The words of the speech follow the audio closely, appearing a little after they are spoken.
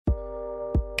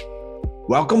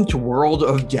Welcome to World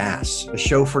of DaaS, a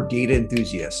show for data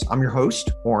enthusiasts. I'm your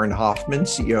host, Warren Hoffman,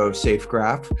 CEO of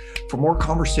SafeGraph. For more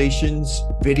conversations,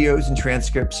 videos, and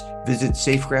transcripts, visit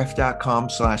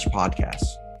safegraph.com/podcasts.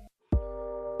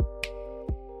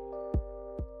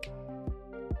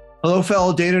 Hello,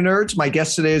 fellow data nerds. My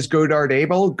guest today is Godard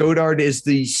Abel. Godard is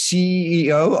the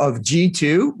CEO of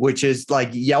G2, which is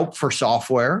like Yelp for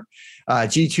software.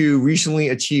 G2 recently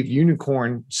achieved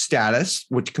unicorn status,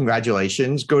 which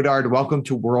congratulations. Godard, welcome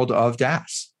to World of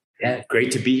DaaS. Yeah,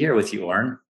 great to be here with you,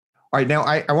 Warren. All right, now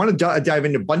I want to dive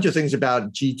into a bunch of things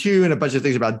about G2 and a bunch of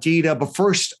things about data. But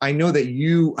first, I know that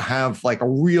you have like a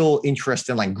real interest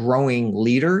in like growing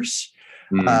leaders.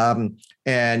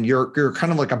 And you're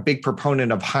kind of like a big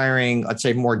proponent of hiring, let's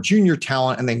say, more junior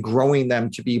talent and then growing them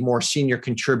to be more senior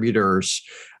contributors.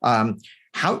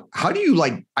 How do you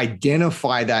like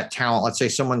identify that talent? Let's say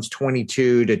someone's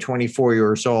 22 to 24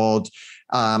 years old.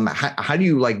 How do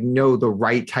you like know the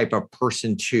right type of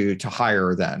person to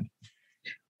hire then?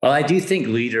 Well, I do think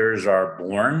leaders are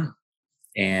born,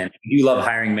 and you love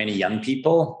hiring many young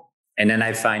people. And then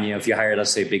I find, if you hire,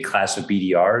 let's say, a big class of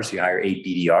BDRs, you hire 8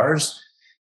 BDRs,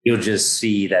 you'll just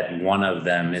see that one of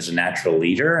them is a natural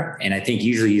leader. And I think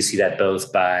usually you see that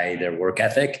both by their work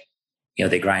ethic.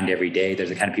 They grind every day. They're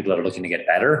the kind of people that are looking to get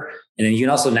better. And then you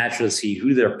can also naturally see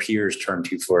who their peers turn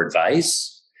to for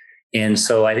advice. And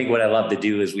so I think what I love to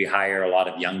do is we hire a lot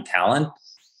of young talent.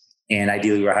 And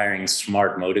ideally, we're hiring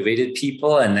smart, motivated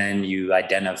people. And then you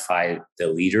identify the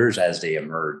leaders as they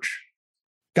emerge.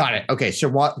 Got it. Okay.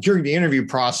 So during the interview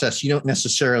process, you don't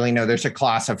necessarily know there's a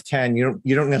class of 10. You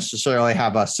don't necessarily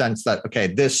have a sense that, okay,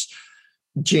 this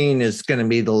Jane is going to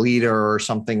be the leader or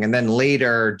something. And then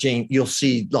later, Jane, you'll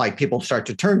see like people start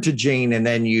to turn to Jane, and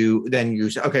then you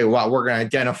say, okay, well, we're going to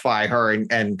identify her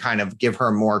and kind of give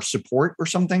her more support or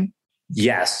something.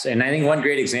 Yes. And I think one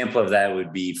great example of that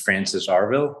would be Frances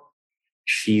Arville.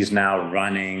 She's now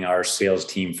running our sales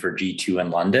team for G2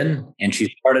 in London. And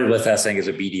she started with us, I think, as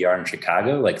a BDR in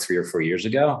Chicago like 3 or 4 years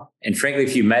ago. And frankly,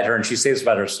 if you met her, and she says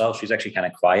about herself, she's actually kind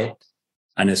of quiet,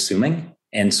 unassuming.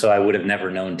 And so I would have never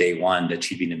known day one that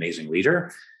she'd be an amazing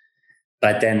leader.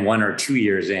 But then 1 or 2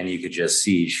 years in, you could just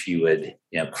see she would,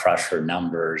 crush her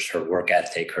numbers, her work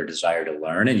ethic, her desire to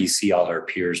learn. And you see all her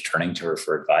peers turning to her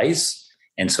for advice.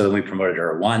 And so then we promoted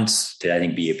her once to, I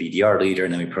think, be a BDR leader.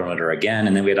 And then we promoted her again.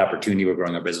 And then we had opportunity. We're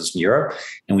growing our business in Europe.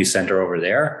 And we sent her over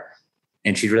there.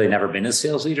 And she'd really never been a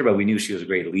sales leader, but we knew she was a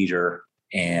great leader.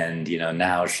 And,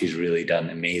 now she's really done an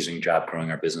amazing job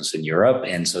growing our business in Europe.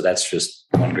 And so that's just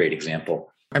one great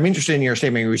example. I'm interested in your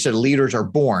statement where you said leaders are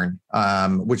born,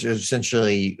 which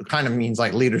essentially kind of means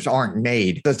like leaders aren't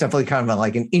made. That's definitely kind of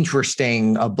like an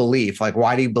interesting belief. Like,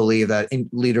 why do you believe that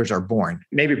leaders are born?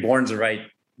 Maybe born's the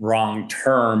wrong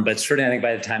term, but certainly I think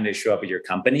by the time they show up at your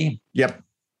company. Yep.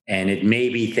 And it may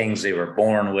be things they were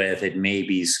born with. It may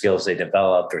be skills they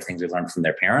developed or things they learned from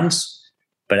their parents.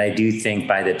 But I do think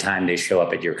by the time they show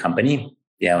up at your company,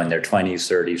 in their 20s,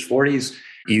 30s, 40s,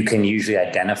 you can usually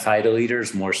identify the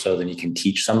leaders more so than you can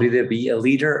teach somebody to be a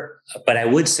leader. But I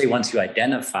would say once you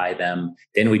identify them,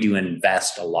 then we do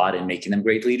invest a lot in making them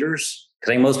great leaders.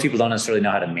 Because I think most people don't necessarily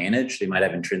know how to manage. They might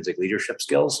have intrinsic leadership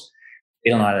skills.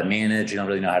 They don't know how to manage. They don't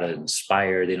really know how to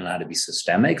inspire. They don't know how to be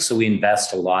systemic. So we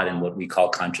invest a lot in what we call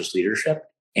conscious leadership.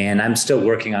 And I'm still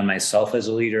working on myself as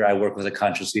a leader. I work with a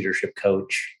conscious leadership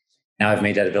coach. Now I've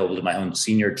made that available to my own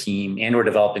senior team, and we're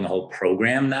developing a whole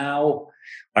program now.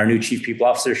 Our new chief people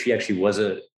officer, she actually was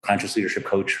a conscious leadership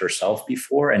coach herself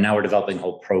before, and now we're developing a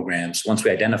whole program. So once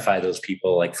we identify those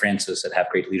people like Frances that have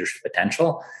great leadership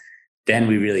potential, then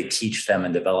we really teach them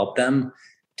and develop them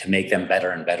to make them better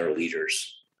and better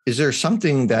leaders. Is there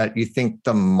something that you think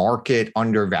the market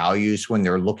undervalues when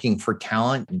they're looking for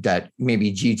talent that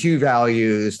maybe G2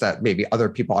 values that maybe other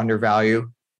people undervalue?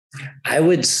 I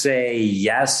would say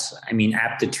yes.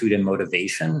 Aptitude and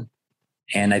motivation.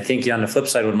 And I think on the flip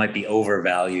side, what might be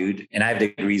overvalued, and I have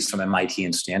degrees from MIT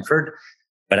and Stanford,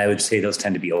 but I would say those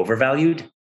tend to be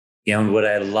overvalued. And what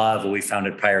I love, what we found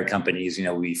at prior companies,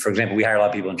 for example, we hire a lot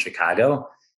of people in Chicago,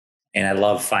 and I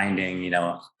love finding,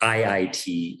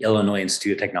 IIT, Illinois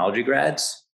Institute of Technology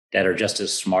grads that are just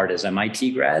as smart as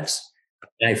MIT grads.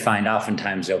 And I find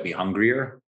oftentimes they'll be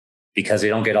hungrier because they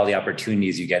don't get all the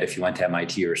opportunities you get if you went to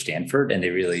MIT or Stanford, and they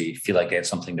really feel like they have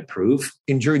something to prove.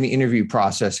 And during the interview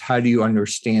process, how do you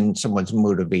understand someone's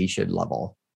motivation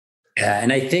level? Yeah,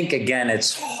 and I think, again,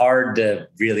 it's hard to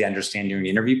really understand during the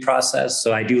interview process.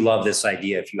 So I do love this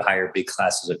idea. If you hire big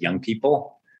classes of young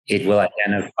people, it will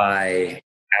identify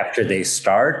after they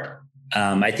start.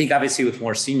 I think obviously with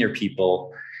more senior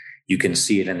people, you can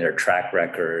see it in their track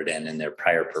record and in their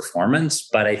prior performance.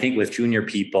 But I think with junior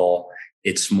people,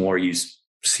 it's more you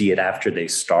see it after they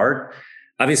start.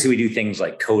 Obviously, we do things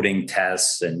like coding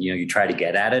tests and, you try to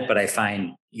get at it. But I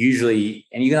find usually,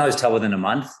 and you can always tell within a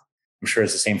month, I'm sure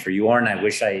it's the same for you, Oren. I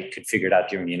wish I could figure it out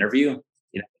during the interview,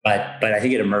 but I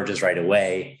think it emerges right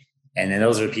away. And then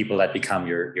those are the people that become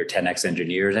your 10X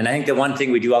engineers. And I think the one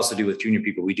thing we do also do with junior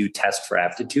people, we do test for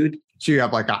aptitude. So you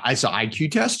have like a ISO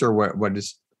IQ test, or what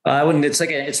is? I wouldn't.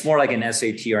 It's more like an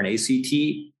SAT or an ACT.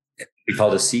 We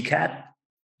call it a CCAT,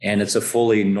 and it's a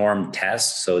fully normed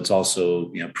test. So it's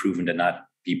also proven to not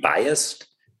be biased.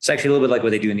 It's actually a little bit like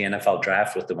what they do in the NFL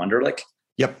draft with the Wonderlic.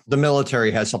 Yep, the military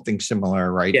has something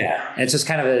similar, right? Yeah, and it's just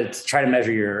kind of to try to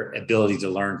measure your ability to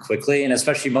learn quickly, and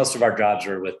especially most of our jobs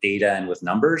are with data and with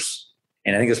numbers.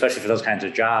 And I think especially for those kinds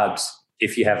of jobs,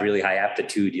 if you have really high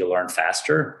aptitude, you'll learn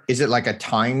faster. Is it like a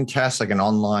time test, like an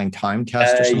online time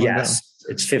test or something? Yes, like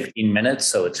that? It's 15 minutes,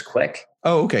 so it's quick.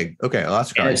 Oh, okay. Well,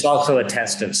 that's great. And it's also a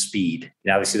test of speed.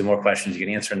 Obviously, the more questions you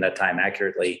can answer in that time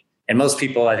accurately. And most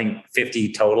people, I think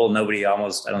 50 total. I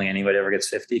don't think anybody ever gets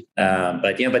 50.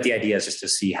 But the idea is just to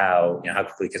see how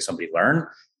quickly can somebody learn.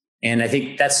 And I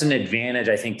think that's an advantage,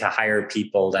 to hire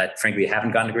people that frankly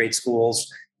haven't gone to great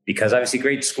schools, because obviously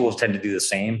great schools tend to do the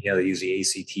same. They use the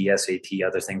ACT, SAT,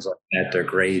 other things like that, their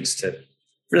grades to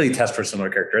really test for similar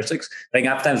characteristics. I think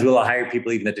oftentimes we'll hire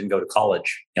people even that didn't go to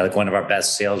college. Like one of our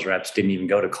best sales reps didn't even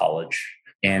go to college.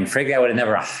 And frankly, I would have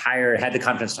never had the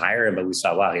confidence to hire him, but we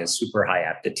saw, wow, he has super high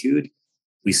aptitude.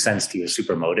 We sensed he was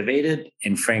super motivated.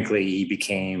 And frankly, he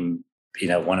became,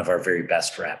 one of our very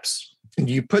best reps. And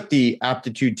you put the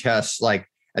aptitude tests like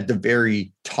at the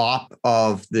very top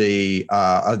of the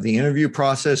interview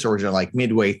process, or is it like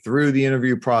midway through the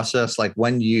interview process? Like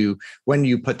when you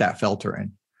put that filter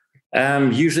in?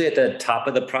 Usually at the top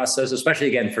of the process, especially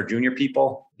again for junior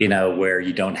people, where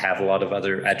you don't have a lot of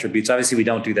other attributes. Obviously, we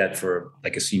don't do that for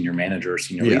like a senior manager or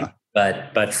senior lead.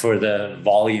 But for the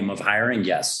volume of hiring,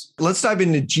 yes. Let's dive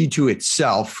into G2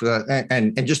 itself.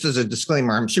 And just as a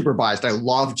disclaimer, I'm super biased. I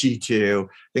love G2. I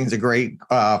think it's a great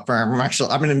firm.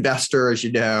 I'm an investor, as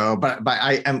you know, but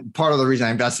I am part of the reason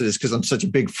I invested is because I'm such a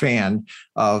big fan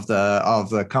of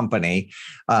the company.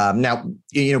 Now,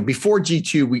 before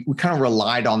G2, we kind of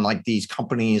relied on like these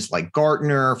companies like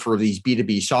Gartner for these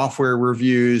B2B software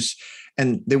reviews,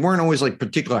 and they weren't always like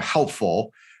particularly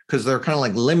helpful, because they're kind of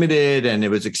like limited and it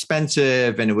was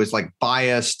expensive and it was like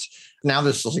biased. Now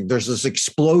there's this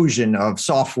explosion of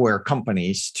software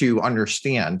companies to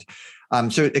understand.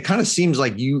 So it kind of seems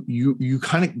like you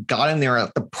kind of got in there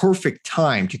at the perfect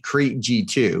time to create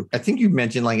G2. I think you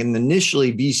mentioned like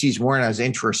initially VCs weren't as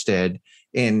interested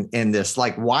in this.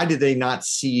 Like, why did they not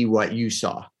see what you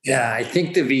saw? Yeah, I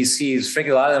think the VCs,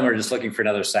 frankly, a lot of them are just looking for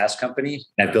another SaaS company.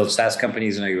 I've built SaaS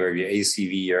companies, and your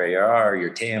ACV, your ARR, your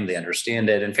TAM, they understand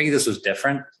it. And frankly, this was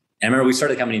different. And I remember we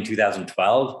started the company in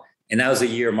 2012, and that was the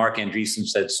year Mark Andreessen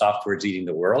said software is eating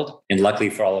the world. And luckily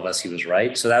for all of us, he was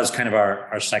right. So that was kind of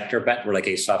our sector bet. We're like,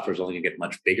 hey, software is only going to get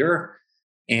much bigger.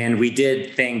 And we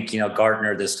did think,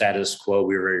 Gartner, the status quo,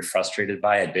 we were very frustrated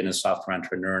by. I'd been a software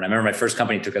entrepreneur. And I remember my first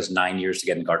company took us 9 years to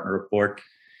get a Gartner report. It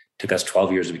took us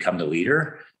 12 years to become the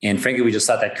leader. And frankly, we just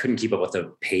thought that couldn't keep up with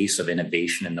the pace of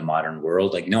innovation in the modern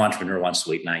world. Like no entrepreneur wants to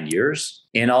wait 9 years.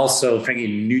 And also, frankly,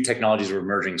 new technologies were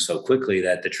emerging so quickly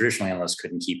that the traditional analysts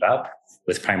couldn't keep up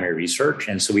with primary research.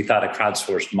 And so we thought a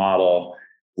crowdsourced model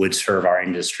would serve our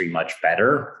industry much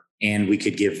better. And we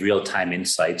could give real-time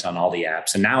insights on all the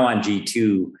apps. And now on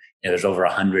G2, there's over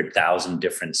 100,000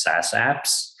 different SaaS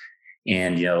apps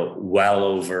and, well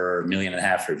over 1.5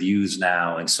 million reviews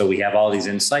now. And so we have all these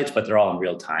insights, but they're all in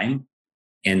real time.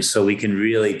 And so we can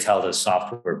really tell the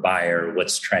software buyer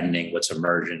what's trending, what's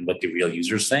emerging, what the real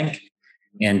users think,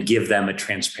 and give them a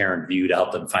transparent view to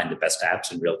help them find the best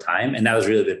apps in real time. And that was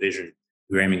really the vision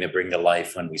we were aiming to bring to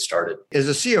life when we started. As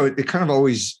a CEO, it kind of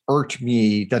always irked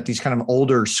me that these kind of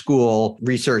older school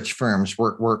research firms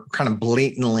were kind of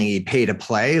blatantly pay to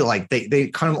play. Like they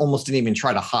kind of almost didn't even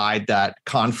try to hide that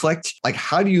conflict. Like,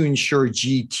 how do you ensure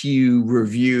G2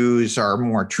 reviews are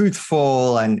more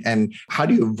truthful, and how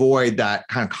do you avoid that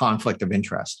kind of conflict of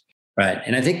interest? Right.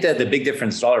 And I think that the big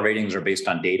difference is all our ratings are based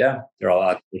on data. They're all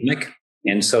algorithmic.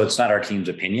 And so it's not our team's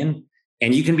opinion.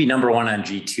 And you can be number one on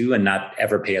G2 and not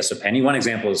ever pay us a penny. One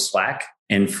example is Slack.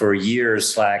 And for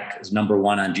years, Slack is number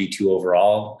one on G2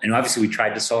 overall. And obviously, we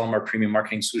tried to sell them our premium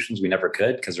marketing solutions. We never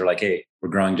could because they're like, hey, we're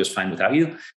growing just fine without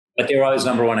you. But they were always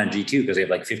number one on G2 because they have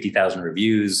like 50,000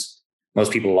 reviews.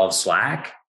 Most people love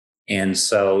Slack. And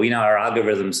so, our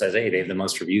algorithm says, hey, they have the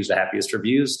most reviews, the happiest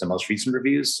reviews, the most recent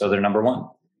reviews. So they're number one.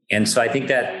 And so I think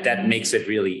that makes it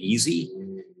really easy.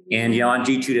 And, on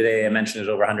G2 today, I mentioned there's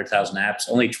over 100,000 apps.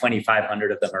 Only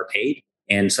 2,500 of them are paid.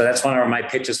 And so that's one of my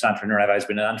pitches to entrepreneur. I've always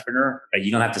been an entrepreneur, right?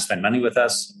 You don't have to spend money with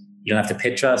us. You don't have to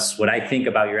pitch us. What I think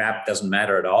about your app doesn't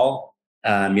matter at all.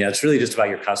 It's really just about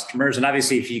your customers. And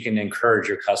obviously, if you can encourage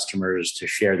your customers to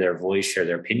share their voice, share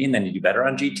their opinion, then you do better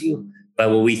on G2. But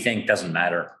what we think doesn't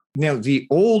matter. Now, the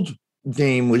old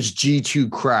name was G2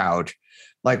 Crowd.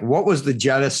 Like, what was the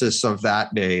genesis of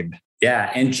that name?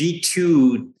 Yeah. And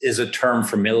G2 is a term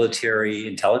for military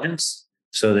intelligence.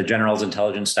 So the general's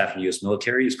intelligence staff in the US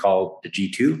military is called the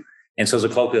G2. And so it's a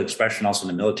colloquial expression also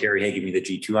in the military. Hey, give me the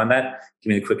G2 on that.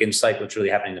 Give me the quick insight, what's really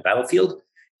happening in the battlefield.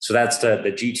 So that's the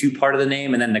G2 part of the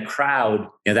name. And then the crowd,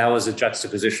 that was a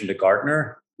juxtaposition to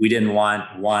Gartner. We didn't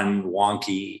want one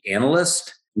wonky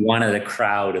analyst. We wanted a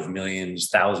crowd of millions,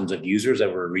 thousands of users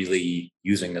that were really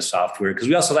using the software. Because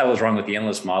we also thought what was wrong with the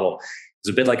analyst model. It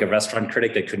was a bit like a restaurant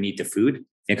critic that couldn't eat the food.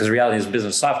 Because the reality is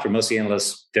business software, most of the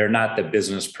analysts, they're not the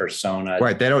business persona.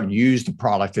 Right. They don't use the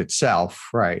product itself.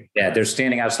 Right. Yeah. They're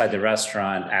standing outside the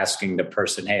restaurant asking the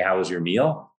person, hey, how was your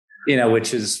meal?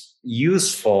 Which is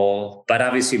useful, but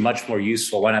obviously much more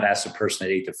useful. Why not ask the person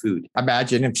that ate the food?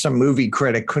 Imagine if some movie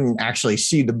critic couldn't actually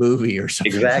see the movie or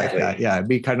something exactly. like that. Yeah, it'd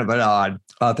be kind of an odd.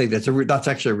 I think that's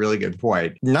actually a really good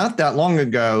point. Not that long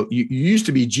ago, you used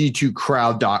to be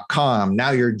G2crowd.com.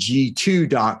 Now you're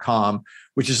G2.com,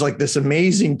 which is like this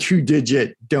amazing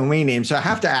 2-digit domain name. So I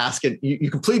have to ask it.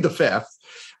 You complete the fifth.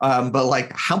 But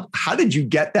like, how did you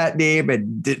get that name?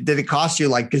 And did it cost you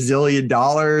like gazillion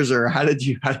dollars, or how did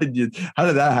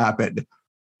that happen?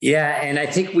 Yeah. And I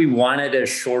think we wanted a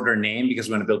shorter name because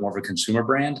we want to build more of a consumer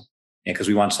brand. And because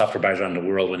we want software buyers around the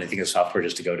world, when they think of software,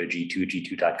 just to go to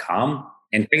G2.com.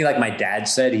 And thinking like my dad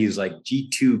said, he's like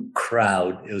G2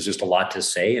 Crowd. It was just a lot to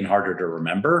say and harder to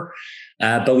remember.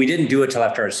 But we didn't do it till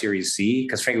after our Series C,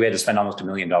 because frankly, we had to spend almost $1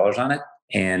 million on it.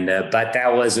 And but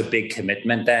that was a big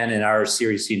commitment then. And our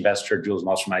Series C investor, Jules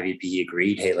Maltz from IVP,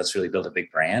 agreed, hey, let's really build a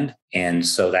big brand. And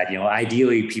so that,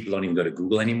 ideally people don't even go to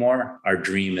Google anymore. Our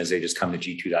dream is they just come to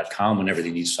G2.com whenever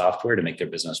they need software to make their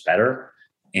business better.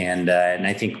 And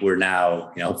I think we're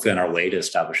now, hopefully on our way to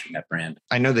establishing that brand.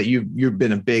 I know that you've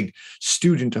been a big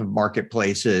student of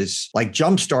marketplaces. Like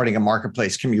jumpstarting a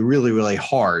marketplace can be really, really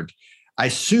hard. I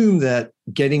assume that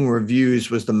getting reviews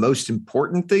was the most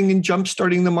important thing in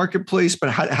jumpstarting the marketplace,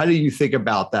 but how do you think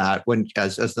about that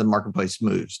as the marketplace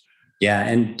moves? Yeah,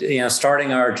 and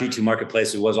starting our G2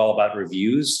 marketplace, it was all about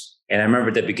reviews. And I remember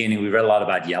at the beginning, we read a lot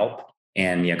about Yelp,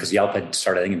 and because Yelp had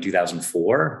started, I think, in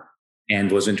 2004,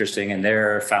 and was interesting. And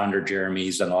their founder,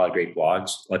 Jeremy's done a lot of great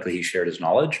blogs. Luckily, he shared his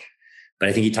knowledge. But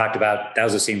I think he talked about that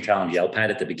was the same challenge Yelp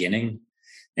had at the beginning.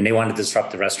 And they wanted to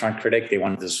disrupt the restaurant critic. They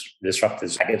wanted to disrupt the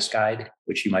Zagat's Guide,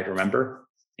 which you might remember.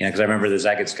 Because I remember the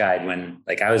Zagat's Guide when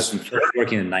I was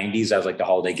working in the 90s, I was like the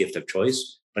holiday gift of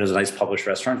choice, but it was a nice published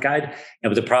restaurant guide.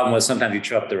 But the problem was sometimes you'd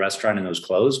show up at the restaurant and it was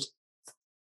closed,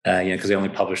 because they only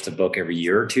published a book every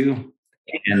year or two.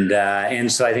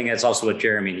 And so I think that's also what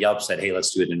Jeremy and Yelp said, hey,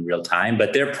 let's do it in real time.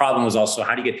 But their problem was also,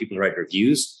 how do you get people to write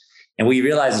reviews? And what you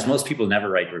realize is most people never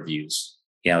write reviews.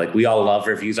 We all love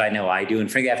reviews. I know I do.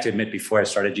 And frankly, I have to admit, before I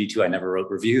started G2, I never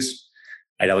wrote reviews.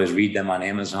 I'd always read them on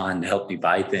Amazon to help me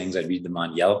buy things. I'd read them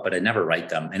on Yelp, but I'd never write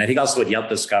them. And I think also what Yelp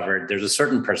discovered, there's a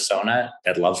certain persona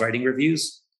that loves writing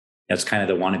reviews. That's kind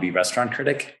of the wannabe restaurant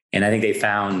critic. And I think they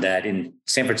found that in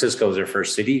San Francisco was their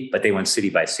first city, but they went city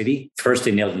by city. First,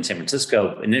 they nailed in San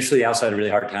Francisco. Initially, they also had a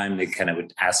really hard time. They kind of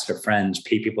would ask their friends,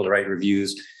 pay people to write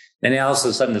reviews. Then they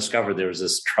also suddenly discovered there was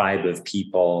this tribe of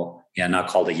people, not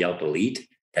called a Yelp elite,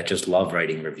 that just love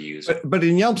writing reviews. But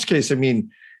in Yelp's case, I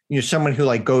mean, someone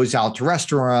who goes out to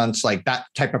restaurants, like that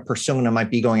type of persona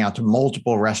might be going out to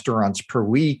multiple restaurants per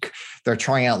week. They're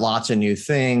trying out lots of new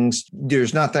things.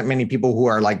 There's not that many people who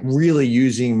are really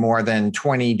using more than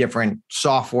 20 different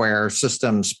software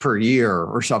systems per year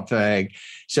or something.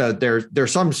 So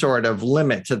there's some sort of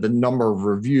limit to the number of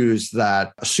reviews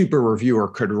that a super reviewer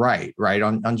could write, right,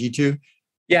 on G2?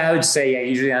 Yeah, I would say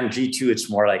usually on G2, it's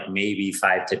more like maybe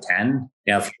 5 to 10.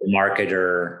 If you're a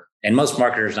marketer, and most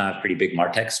marketers now have pretty big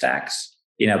MarTech stacks,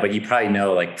 but you probably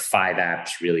know 5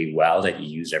 apps really well that you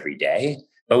use every day.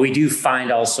 But we do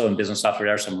find also in business software,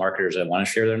 there are some marketers that want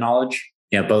to share their knowledge,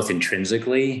 both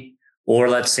intrinsically, or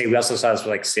let's say we also saw this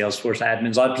with Salesforce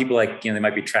admins. A lot of people they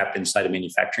might be trapped inside a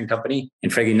manufacturing company,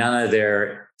 and frankly, none of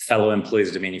their fellow employees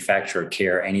at the manufacturer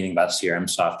care anything about CRM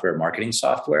software, marketing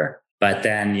software. But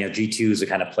then, G2 is the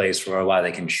kind of place where while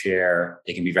they can share,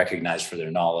 they can be recognized for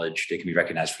their knowledge, they can be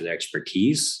recognized for their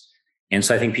expertise. And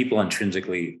so I think people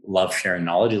intrinsically love sharing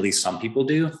knowledge, at least some people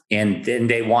do. And then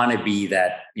they want to be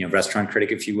that, restaurant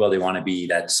critic, if you will. They want to be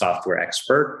that software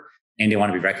expert, and they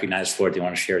want to be recognized for it. They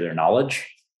want to share their knowledge.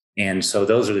 And so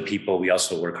those are the people we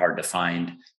also work hard to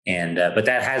find. And but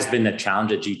that has been the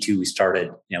challenge at G2. We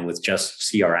started, with just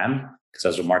CRM because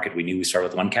as a market we knew we started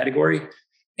with one category.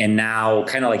 And now,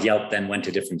 kind of like Yelp then went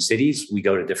to different cities, we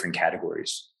go to different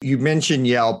categories. You mentioned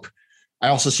Yelp. I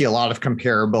also see a lot of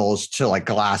comparables to like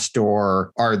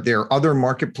Glassdoor. Are there other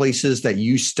marketplaces that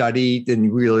you studied and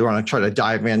you really want to try to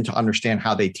dive in to understand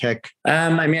how they tick?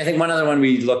 I think one other one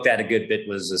we looked at a good bit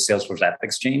was the Salesforce App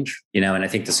Exchange, and I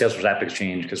think the Salesforce App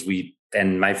Exchange, because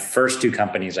and my first two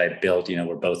companies I built,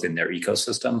 were both in their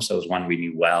ecosystem. So it was one we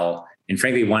knew well. And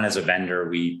frankly, one as a vendor,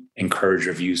 we encouraged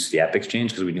reviews to the App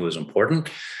Exchange because we knew it was important.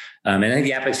 And I think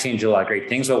the App Exchange did a lot of great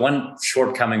things. But one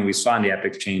shortcoming we saw in the App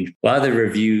Exchange, a lot of the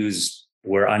reviews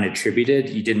were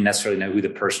unattributed. You didn't necessarily know who the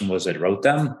person was that wrote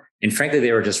them. And frankly,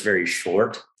 they were just very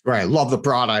short. Right. Love the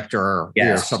product or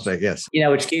something. Yes.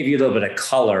 Which gave you a little bit of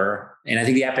color. And I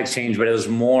think the App Exchange, but it was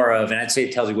more of, and I'd say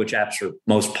it tells you which apps are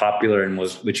most popular and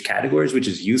which categories, which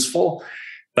is useful.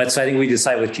 But so I think we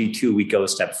decided with G2, we go a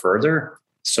step further.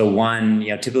 So one,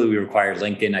 typically we require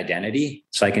LinkedIn identity.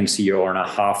 So I can see you're Orna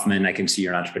Hoffman. I can see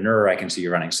you're an entrepreneur. I can see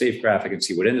you're running SafeGraph. I can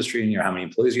see what industry and how many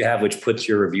employees you have, which puts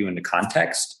your review into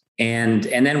context. And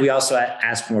then we also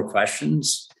ask more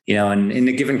questions, and in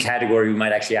a given category, we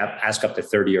might actually ask up to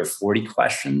 30 or 40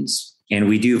 questions. And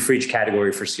we do for each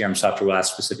category for CRM software, we'll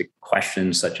ask specific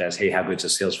questions such as, hey, how good is the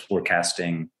sales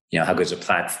forecasting? How good is a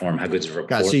platform? How good is a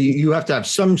report? So you have to have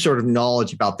some sort of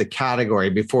knowledge about the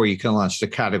category before you can launch the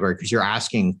category because you're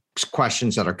asking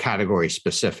questions that are category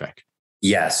specific.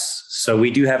 Yes. So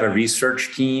we do have a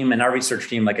research team, and our research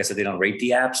team, like I said, they don't rate the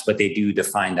apps, but they do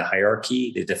define the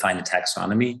hierarchy. They define the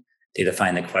taxonomy. They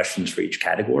define the questions for each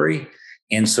category.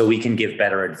 And so we can give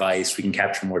better advice. We can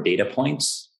capture more data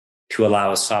points to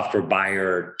allow a software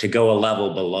buyer to go a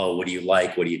level below. What do you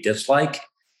like? What do you dislike?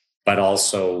 But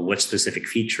also what specific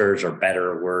features are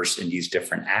better or worse in these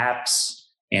different apps.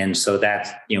 And so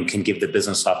that, can give the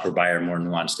business software buyer more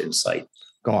nuanced insight.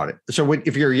 Got it. So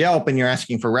if you're Yelp and you're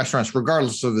asking for restaurants,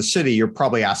 regardless of the city, you're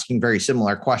probably asking very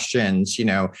similar questions.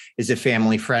 Is it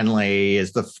family friendly?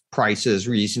 Is the prices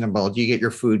reasonable? Do you get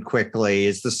your food quickly?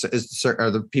 Are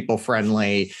the people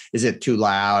friendly? Is it too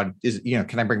loud?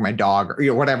 Can I bring my dog?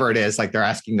 Or whatever it is, like they're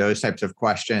asking those types of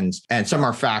questions. And some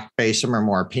are fact-based, some are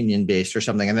more opinion-based or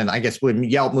something. And then I guess when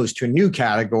Yelp moves to a new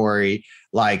category,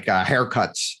 like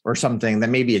haircuts or something,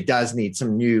 then maybe it does need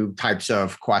some new types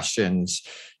of questions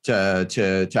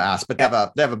to ask, but they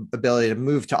have an ability to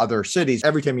move to other cities.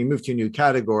 Every time you move to a new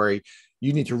category,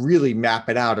 you need to really map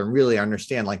it out and really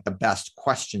understand like the best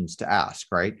questions to ask,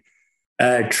 right?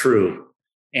 True.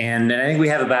 And I think we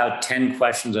have about 10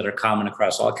 questions that are common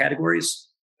across all categories.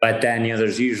 But then,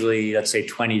 there's usually, let's say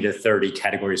 20 to 30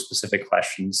 category specific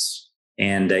questions.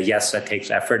 And yes, that takes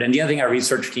effort. And the other thing our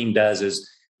research team does is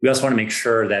we also want to make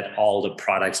sure that all the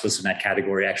products listed in that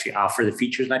category actually offer the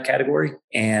features in that category.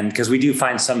 And because we do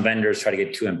find some vendors try to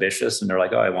get too ambitious and they're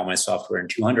like, oh, I want my software in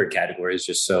 200 categories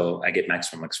just so I get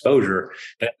maximum exposure.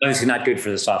 But obviously not good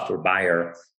for the software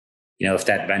buyer, if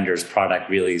that vendor's product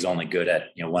really is only good at,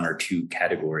 one or two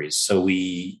categories. So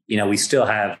we still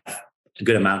have a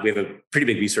good amount. We have a pretty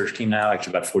big research team now,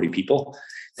 actually about 40 people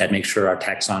that make sure our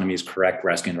taxonomy is correct. We're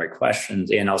asking the right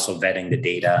questions and also vetting the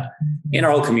data. And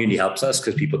our whole community helps us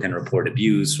because people can report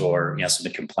abuse or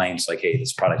submit complaints like, hey,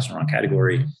 this product's in the wrong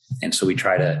category. And so we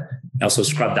try to also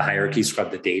scrub the hierarchy,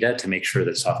 scrub the data to make sure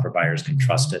that software buyers can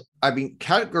trust it. I mean,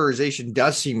 categorization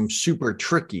does seem super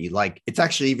tricky. Like it's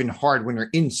actually even hard when you're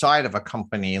inside of a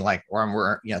company, like where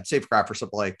we're at SafeGraph or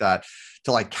something like that,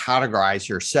 to like categorize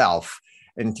yourself.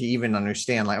 And to even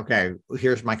understand like, okay,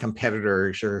 here's my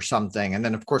competitors or something. And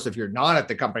then of course, if you're not at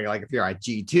the company, like if you're at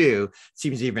G2, it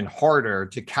seems even harder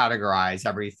to categorize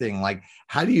everything. Like,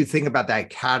 how do you think about that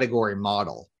category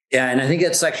model? Yeah. And I think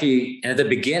it's actually, at the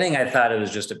beginning, I thought it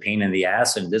was just a pain in the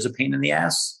ass, and it is a pain in the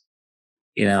ass,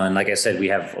 and like I said, we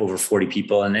have over 40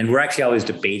 people and we're actually always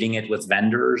debating it with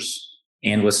vendors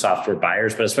and with software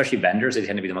buyers, but especially vendors, they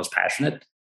tend to be the most passionate.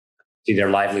 See, their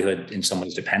livelihood in some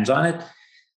ways depends on it.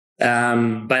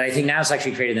 But I think now it's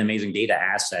actually created an amazing data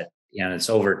asset.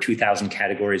 It's over 2,000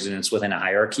 categories and it's within a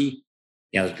hierarchy.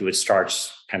 It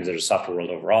starts kind of there's a software world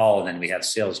overall, and then we have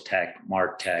sales tech,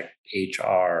 MarTech,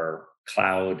 HR,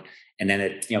 cloud, and then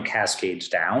it cascades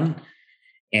down.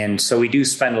 And so we do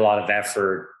spend a lot of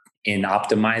effort in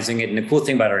optimizing it. And the cool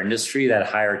thing about our industry, that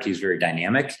hierarchy is very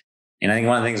dynamic. And I think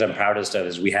one of the things I'm proudest of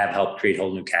is we have helped create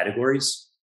whole new categories.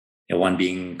 One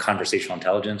being conversational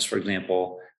intelligence, for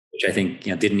example, which I think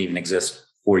didn't even exist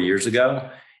 4 years ago.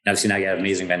 And obviously now you have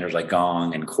amazing vendors like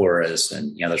Gong and Chorus,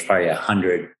 and there's probably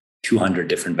 100, 200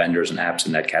 different vendors and apps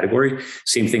in that category.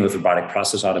 Same thing with robotic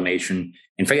process automation.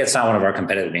 In fact, it's not one of our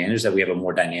competitive advantages that we have a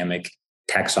more dynamic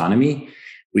taxonomy.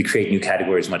 we create new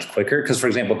categories much quicker. Because, for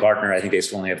example, Gartner, I think they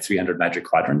still only have 300 Magic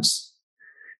Quadrants.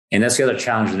 And that's the other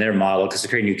challenge in their model, because to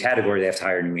create a new category, they have to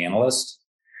hire a new analyst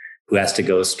who has to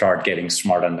go start getting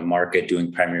smart on the market,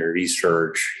 doing primary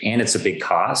research. And it's a big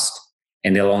cost.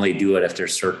 And they'll only do it if they're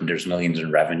certain there's millions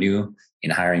in revenue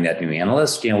in hiring that new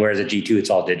analyst. Whereas at G2,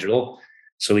 it's all digital.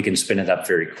 So we can spin it up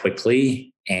very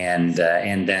quickly. And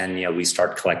then, we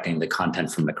start collecting the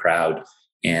content from the crowd.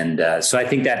 And so I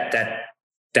think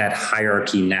that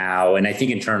hierarchy now, and I think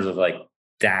in terms of like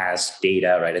DaaS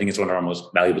data, right? I think it's one of our most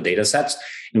valuable data sets.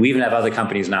 And we even have other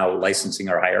companies now licensing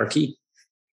our hierarchy.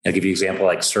 I'll give you an example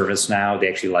like ServiceNow. They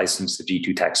actually license the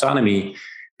G2 taxonomy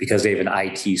because they have an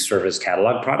IT service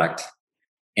catalog product.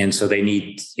 And so they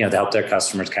need, to help their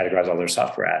customers categorize all their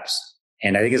software apps.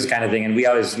 And I think it's the kind of thing, and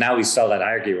now we sell that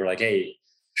hierarchy. We're like, hey,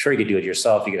 sure, you could do it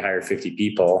yourself. You could hire 50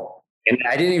 people. And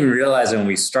I didn't even realize it when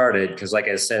we started, because like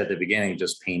I said at the beginning,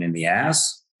 just pain in the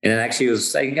ass. And then actually it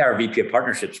was, I think our VP of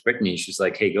partnerships, Brittany, she's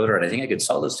like, hey, Godard, I think I could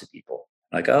sell this to people.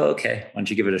 I'm like, oh, okay. Why don't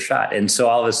you give it a shot? And so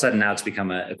all of a sudden now it's become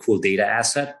a cool data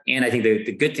asset. And I think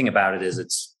the good thing about it is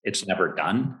it's never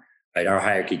done. Right? Our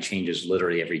hierarchy changes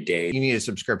literally every day. You need a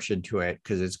subscription to it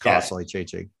because it's constantly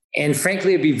changing. And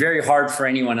frankly, it'd be very hard for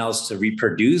anyone else to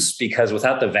reproduce, because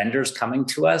without the vendors coming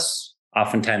to us,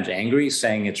 oftentimes angry,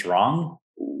 saying it's wrong,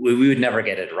 we would never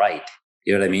get it right.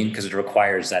 You know what I mean? Because it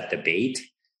requires that debate.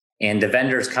 And the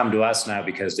vendors come to us now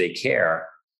because they care,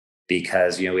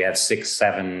 because, we have 6,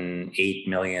 7, 8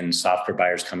 million software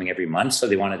buyers coming every month. So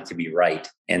they want it to be right.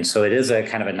 And so it is a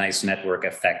kind of a nice network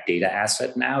effect data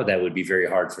asset now that would be very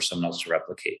hard for someone else to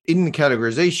replicate. In the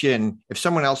categorization, if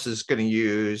someone else is going to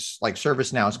use, like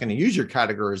ServiceNow is going to use your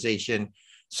categorization,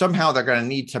 somehow they're going to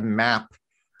need to map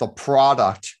the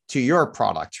product to your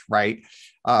product, right?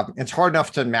 It's hard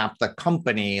enough to map the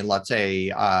company, let's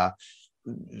say,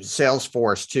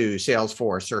 Salesforce to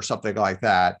Salesforce or something like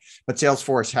that. But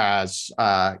Salesforce has,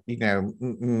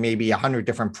 maybe 100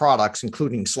 different products,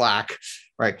 including Slack,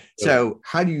 right? Yeah. So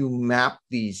how do you map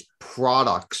these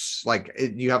products? Like,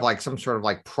 do you have like some sort of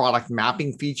like product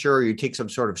mapping feature, or you take some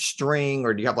sort of string,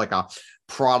 or do you have like a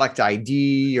product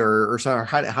ID or something?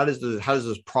 How does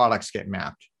those products get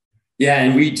mapped? Yeah,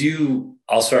 and we do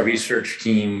also, our research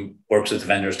team works with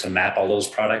vendors to map all those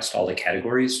products to all the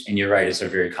categories. And you're right, it's a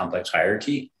very complex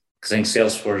hierarchy, because I think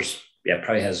Salesforce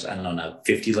probably has,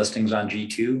 50 listings on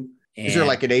G2. And is there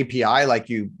like an API, like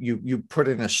you put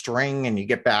in a string and you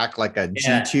get back like a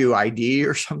G2 ID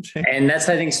or something? And that's,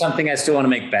 I think, something I still want to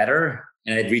make better.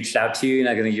 And I'd reached out to you, and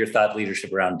I think your thought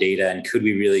leadership around data, and could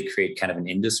we really create kind of an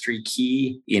industry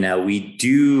key? We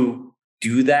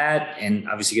do that. And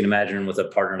obviously you can imagine with a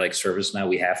partner like ServiceNow,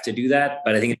 we have to do that.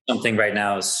 But I think it's something right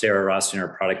now Sarah Ross and our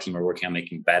product team are working on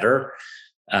making better.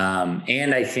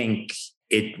 And I think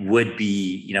it would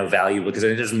be, valuable, because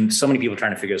there's so many people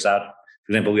trying to figure this out.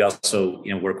 For example, we also,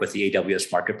 work with the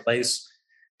AWS marketplace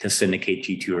to syndicate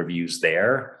G2 reviews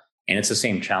there. And it's the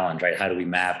same challenge, right? How do we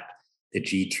map the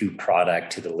G2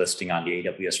 product to the listing on the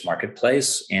AWS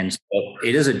marketplace? And so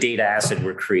it is a data asset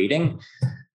we're creating.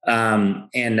 But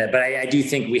I do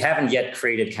think we haven't yet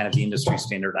created kind of the industry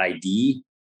standard ID,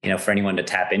 for anyone to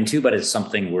tap into, but it's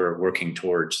something we're working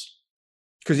towards.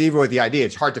 Because even with the ID,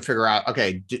 it's hard to figure out,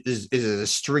 okay, is it a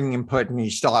string input, and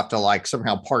you still have to like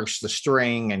somehow parse the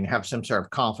string and have some sort of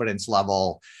confidence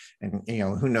level. And,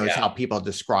 who knows how people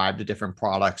describe the different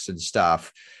products and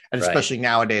stuff. And especially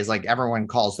nowadays, like everyone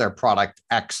calls their product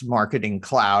X Marketing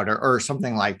Cloud or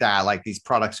something like that. Like these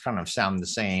products kind of sound the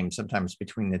same sometimes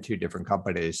between the two different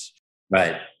companies.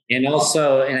 Right. And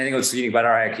also, and I think what's unique about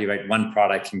our hierarchy, right? One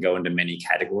product can go into many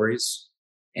categories.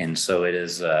 And so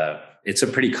it's a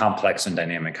pretty complex and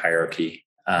dynamic hierarchy.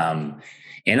 And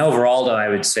overall, though, I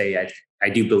would say I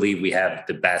do believe we have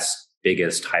the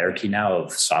biggest hierarchy now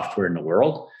of software in the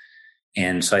world.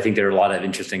 And so I think there are a lot of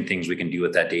interesting things we can do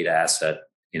with that data asset,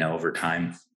 over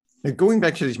time. Going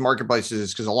back to these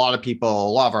marketplaces, because a lot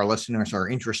of our listeners are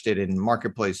interested in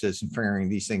marketplaces and figuring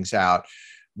these things out.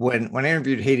 When I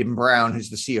interviewed Hayden Brown, who's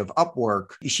the CEO of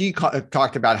Upwork, she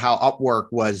talked about how Upwork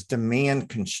was demand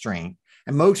constraint,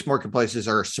 and most marketplaces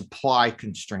are supply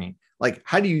constraint. Like,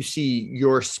 how do you see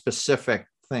your specific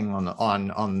thing on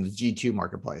the G2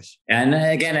 marketplace? And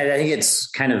again, I think it's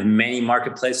kind of many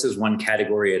marketplaces, one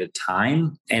category at a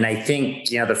time. And I think,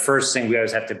 the first thing we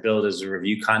always have to build is the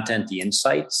review content, the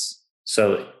insights.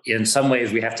 So in some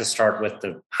ways, we have to start with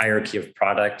the hierarchy of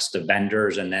products, the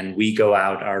vendors, and then we go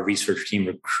out, our research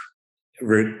team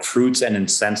recruits and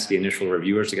incents the initial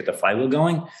reviewers to get the flywheel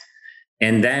going.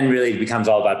 And then really it becomes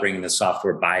all about bringing the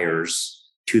software buyers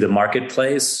to the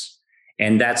marketplace.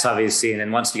 And that's obviously, and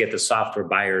then once you get the software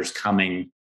buyers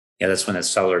coming, that's when the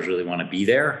sellers really want to be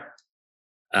there.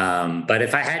 But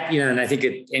if I had, and I think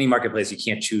at any marketplace, you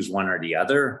can't choose one or the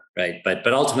other, right? But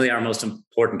ultimately, our most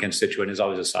important constituent is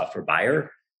always a software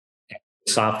buyer.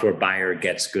 The software buyer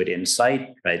gets good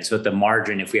insight, right? So at the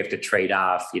margin, if we have to trade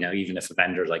off, even if a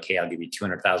vendor is like, hey, I'll give you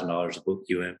 $200,000 to book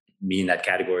you me in that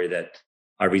category that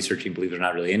our research team believes are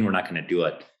not really in, we're not going to do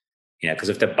it. Because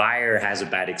if the buyer has a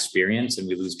bad experience and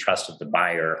we lose trust of the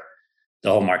buyer, the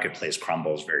whole marketplace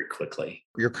crumbles very quickly.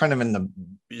 You're kind of in the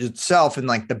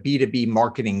B2B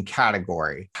marketing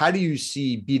category. How do you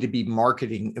see B2B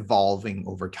marketing evolving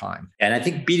over time? And I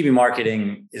think B2B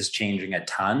marketing is changing a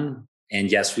ton. And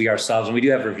yes, we ourselves, and we do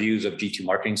have reviews of G2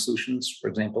 marketing solutions, for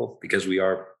example, because we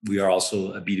are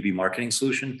also a B2B marketing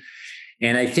solution.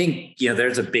 And I think,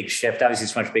 there's a big shift. Obviously,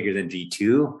 it's much bigger than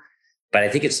G2, but I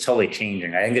think it's totally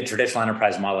changing. I think the traditional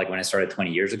enterprise model, like when I started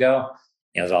 20 years ago,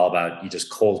 it was all about you just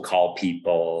cold call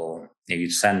people. You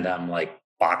send them like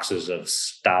boxes of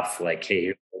stuff like, hey,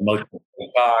 here's a promotion for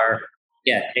the car.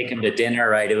 Yeah, take them to dinner,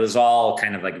 right? It was all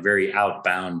kind of like very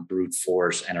outbound brute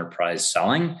force enterprise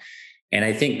selling. And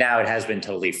I think now it has been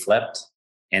totally flipped.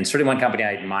 And certainly one company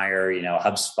I admire,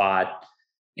 HubSpot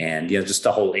and, just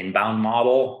the whole inbound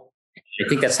model. I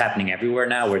think that's happening everywhere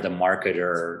now where the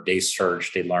marketer, they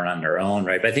search, they learn on their own,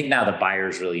 right? But I think now the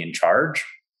buyer's really in charge.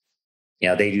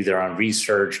 They do their own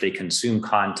research, they consume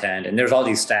content, and there's all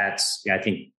these stats. I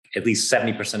think at least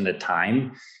 70% of the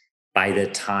time, by the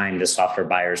time the software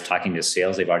buyer is talking to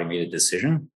sales, they've already made a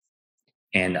decision.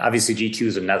 And obviously G2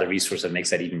 is another resource that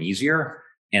makes that even easier.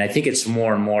 And I think it's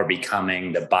more and more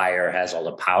becoming the buyer has all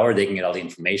the power. They can get all the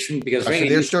information because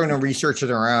they're starting to research of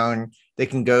their own. They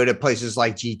can go to places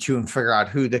like G2 and figure out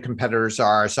who the competitors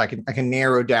are. So I can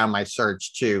narrow down my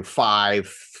search to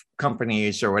 5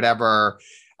 companies or whatever.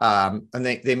 And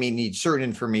they may need certain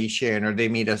information or they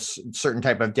need a certain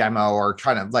type of demo or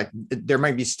there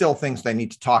might be still things they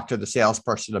need to talk to the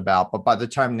salesperson about. But by the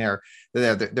time they're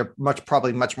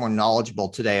probably much more knowledgeable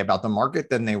today about the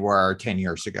market than they were 10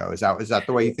 years ago. Is that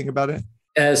the way you think about it?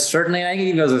 Certainly. I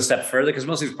think it goes a step further because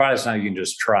most of these products now you can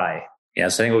just try. So I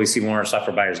think what we see more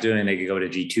software buyers doing, they could go to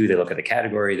G2, they look at the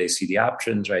category, they see the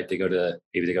options, right? Maybe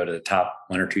they go to the top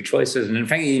 1 or 2 choices. And in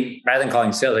fact, rather than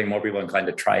calling sales, I think more people are inclined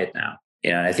to try it now.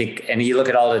 And I think, and you look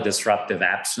at all the disruptive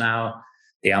apps now,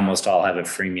 they almost all have a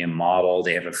freemium model.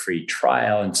 They have a free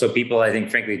trial. And so people, I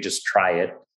think, frankly, just try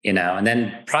it, and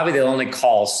then probably they'll only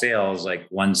call sales like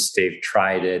once they've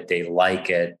tried it, they like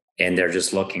it, and they're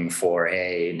just looking for,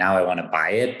 hey, now I want to buy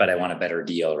it, but I want a better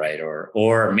deal, right?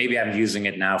 Or maybe I'm using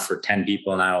it now for 10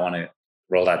 people. Now I want to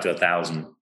roll out to 1,000.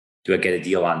 Do I get a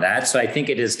deal on that? So I think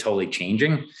it is totally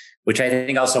changing, which I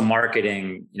think also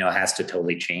marketing, has to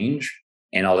totally change.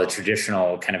 And all the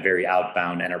traditional kind of very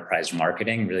outbound enterprise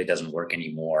marketing really doesn't work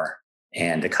anymore.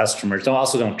 And the customers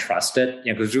also don't trust it,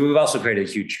 because we've also created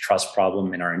a huge trust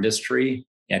problem in our industry,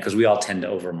 because we all tend to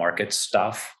overmarket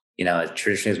stuff.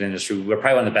 Traditionally as an industry, we're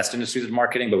probably one of the best industries in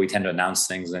marketing, but we tend to announce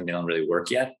things and they don't really work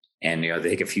yet. And, they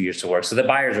take a few years to work. So the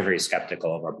buyers are very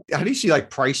skeptical of our. How do you see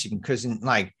pricing? Because in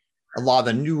a lot of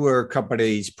the newer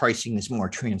companies, pricing is more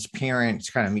transparent. It's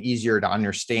kind of easier to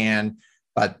understand.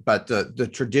 But the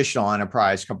traditional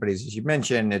enterprise companies, as you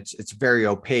mentioned, it's very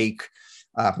opaque.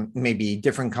 Maybe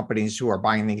different companies who are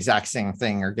buying the exact same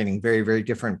thing are getting very, very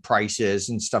different prices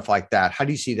and stuff like that. How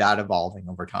do you see that evolving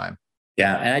over time?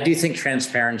 Yeah, and I do think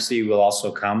transparency will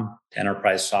also come to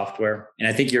enterprise software. And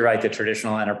I think you're right, the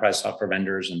traditional enterprise software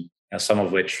vendors, and some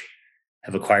of which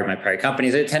have acquired my prior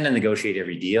companies, they tend to negotiate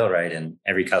every deal, right? And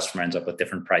every customer ends up with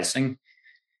different pricing.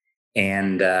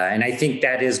 And I think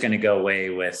that is going to go away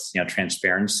with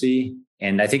transparency.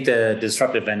 And I think the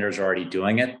disruptive vendors are already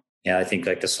doing it. I think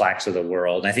like the Slacks of the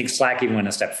world. And I think Slack even went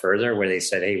a step further where they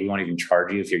said, hey, we won't even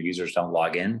charge you if your users don't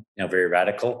log in. Very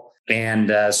radical.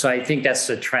 And so I think that's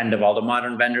the trend of all the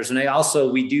modern vendors. And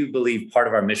we do believe part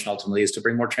of our mission ultimately is to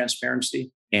bring more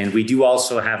transparency. And we do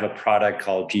also have a product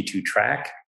called G2 Track.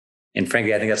 And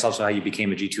frankly, I think that's also how you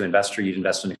became a G2 investor. You'd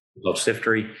invest in a company called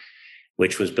Siftery,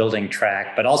 which was building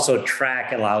Track, but also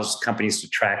Track allows companies to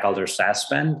track all their SaaS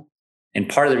spend. And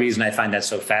part of the reason I find that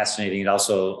so fascinating, it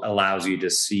also allows you to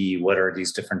see what are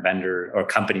these different vendor or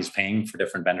companies paying for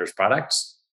different vendors'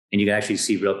 products. And you can actually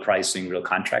see real pricing, real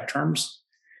contract terms.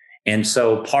 And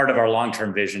so part of our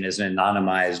long-term vision is an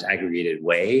anonymized, aggregated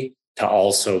way to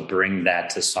also bring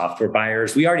that to software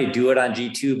buyers. We already do it on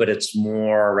G2, but it's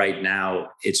more right now,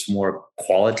 it's more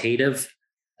qualitative.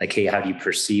 Like, hey, how do you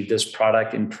perceive this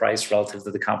product in price relative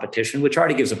to the competition, which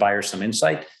already gives a buyer some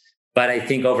insight. But I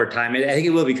think over time, I think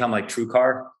it will become like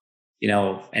TrueCar,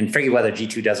 and forget whether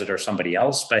G2 does it or somebody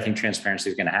else, but I think transparency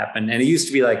is going to happen. And it used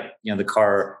to be like, the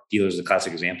car dealer is the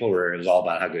classic example where it was all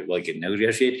about how good, you can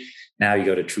negotiate. Now you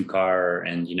go to TrueCar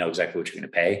and you know exactly what you're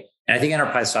going to pay. And I think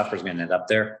enterprise software is going to end up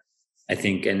there. I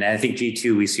think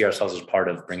G2, we see ourselves as part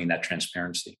of bringing that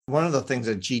transparency. One of the things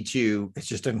that G2 has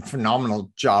just done a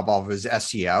phenomenal job of is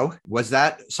SEO. Was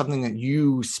that something that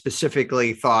you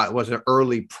specifically thought was an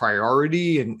early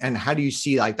priority? And how do you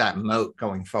see like that moat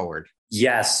going forward?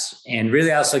 Yes. And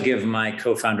really, I also give my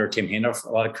co-founder, Tim Handorf,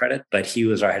 a lot of credit, but he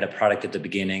was our head of product at the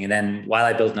beginning. And then while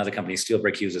I built another company,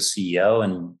 Steelbrick, he was a CEO,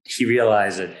 and he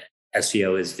realized that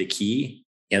SEO is the key,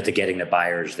 to getting the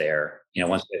buyers there.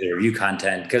 Once they review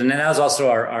content, because then that was also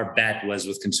our bet was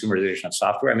with consumerization of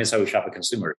software. I mean, it's how we shop at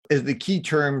consumer. Is the key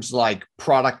terms like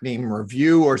product name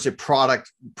review, or is it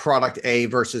product A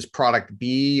versus product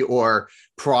B, or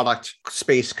product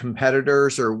space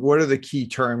competitors, or what are the key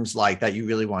terms like that you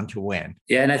really want to win?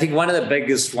 Yeah. And I think one of the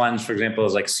biggest ones, for example,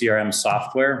 is like CRM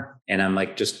software. And I'm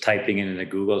like just typing it into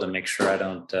Google to make sure I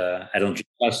don't jinx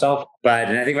myself.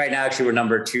 And I think right now, actually, we're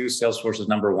number 2. Salesforce is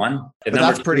number 1. But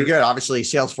that's pretty good. Obviously,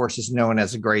 Salesforce is known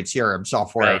as a great CRM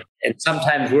software. Right. And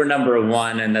sometimes we're number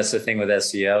 1. And that's the thing with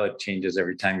SEO. It changes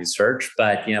every time you search.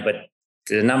 But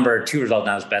the number 2 result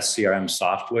now is best CRM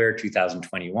software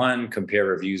 2021. Compare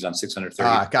reviews on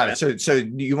 630. Got it. So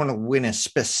you want to win a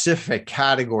specific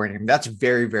category name. That's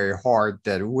very, very hard.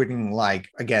 That winning, like,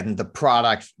 again, the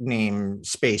product name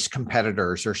space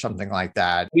competitors or something like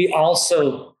that. We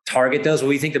also target those. What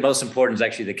we think the most important is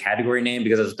actually the category name,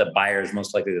 because that's what the buyer is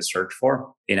most likely to search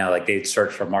for. Like they'd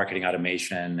search for marketing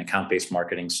automation, account-based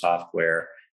marketing software.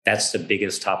 That's the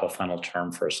biggest top of funnel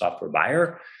term for a software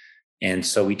buyer. And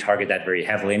so we target that very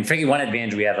heavily. And frankly, one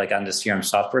advantage we have, like on the CRM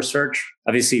software search,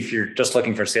 obviously, if you're just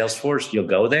looking for Salesforce, you'll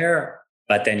go there,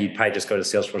 but then you'd probably just go to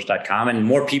salesforce.com, and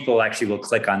more people actually will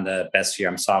click on the best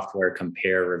CRM software,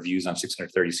 compare reviews on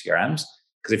 630 CRMs.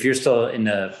 Because if you're still in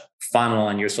the funnel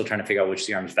and you're still trying to figure out which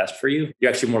CRM is best for you,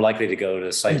 you're actually more likely to go to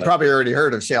a site. You've probably already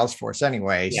heard of Salesforce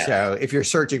anyway. Yeah. So if you're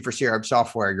searching for CRM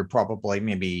software, you're probably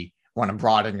maybe want to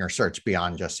broaden your search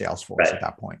beyond just Salesforce at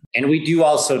that point. And we do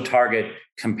also target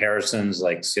comparisons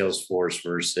like Salesforce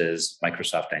versus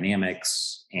Microsoft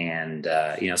Dynamics. And,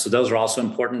 so those are also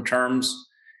important terms.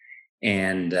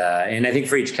 And I think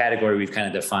for each category, we've kind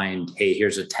of defined, hey,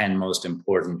 here's the 10 most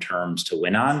important terms to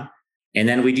win on. And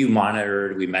then we do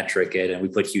monitor, we metric it, and we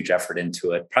put huge effort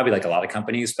into it, probably like a lot of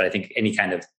companies, but I think any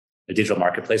kind of a digital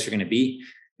marketplace you're going to be.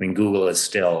 I mean, Google is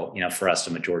still, for us,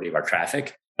 the majority of our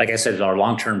traffic. Like I said, it's our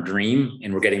long-term dream,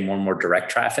 and we're getting more and more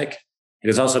direct traffic. It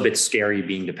was also a bit scary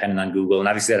being dependent on Google. And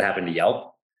obviously that happened to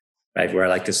Yelp, right? Where I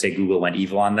like to say Google went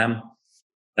evil on them.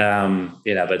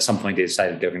 But at some point they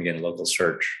decided they're going to get a local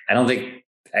search. I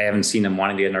haven't seen them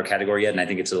wanting to get in our category yet. And I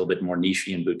think it's a little bit more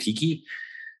niche-y and boutique-y,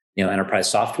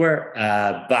 enterprise software.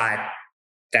 But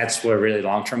that's where really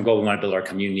long-term goal. We want to build our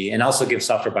community and also give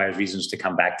software buyers reasons to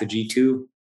come back to G2.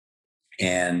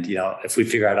 And, if we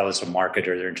figure out how it's a market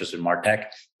or they're interested in MarTech,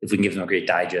 if we can give them a great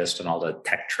digest on all the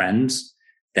tech trends,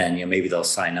 then, maybe they'll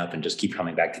sign up and just keep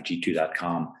coming back to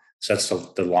G2.com. So that's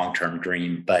the long-term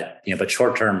dream. But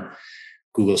short-term,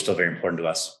 Google is still very important to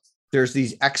us. There's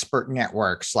these expert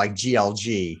networks like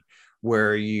GLG,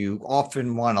 where you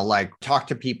often want to talk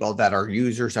to people that are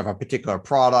users of a particular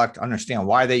product, understand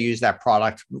why they use that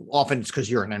product. Often it's because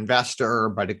you're an investor,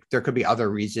 but there could be other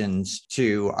reasons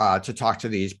to talk to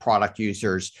these product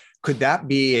users. Could that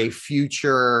be a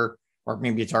future, or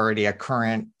maybe it's already a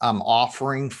current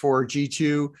offering for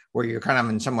G2, where you're kind of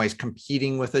in some ways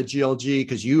competing with a GLG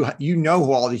because you know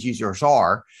who all these users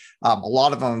are. A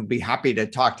lot of them would be happy to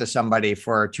talk to somebody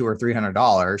for $200 or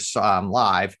 $300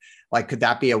 live. Could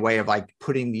that be a way of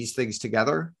putting these things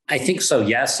together? I think so.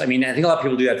 Yes. I mean, I think a lot of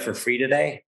people do that for free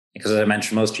today because, as I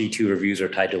mentioned, most G2 reviews are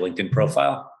tied to LinkedIn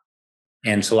profile.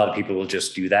 And so a lot of people will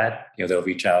just do that. They'll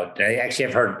reach out.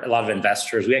 I've heard a lot of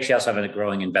investors. We actually also have a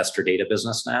growing investor data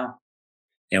business now.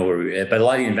 But a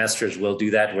lot of the investors will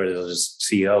do that, where they'll just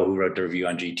CEO who wrote the review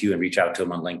on G2 and reach out to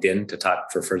them on LinkedIn to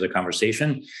talk for further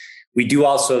conversation. We do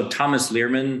also, Thomas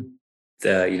Learman,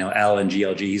 L and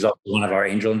GLG, he's also one of our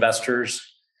angel investors.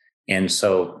 And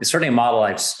so it's certainly a model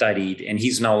I've studied, and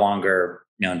he's no longer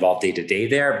involved day to day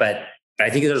there. But I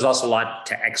think there's also a lot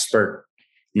to expert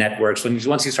networks.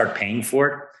 Once you start paying for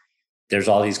it, there's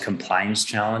all these compliance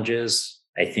challenges.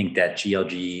 I think that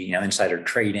GLG, insider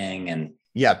trading and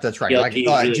yeah, that's right.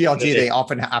 GLG, they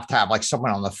often have to have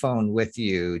someone on the phone with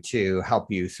you to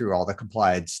help you through all the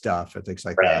compliance stuff and things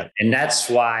like that. And that's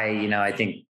why, I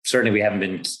think certainly we haven't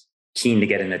been keen to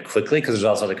get in it quickly because there's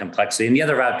also the complexity. And the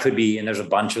other route could be, and there's a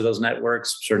bunch of those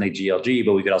networks, certainly GLG,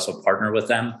 but we could also partner with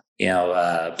them,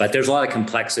 but there's a lot of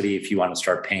complexity if you want to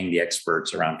start paying the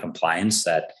experts around compliance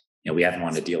that, we haven't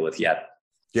wanted to deal with yet.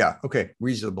 Yeah. Okay.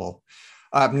 Reasonable.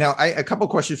 Now, a couple of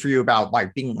questions for you about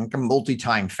like being like a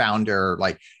multi-time founder,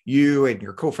 like you and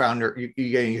your co-founder,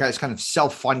 you guys kind of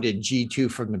self-funded G2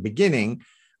 from the beginning.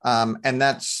 And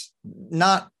that's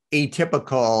not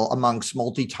atypical amongst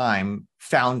multi-time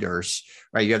founders,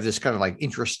 right? You have this kind of like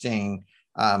interesting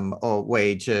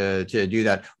way to do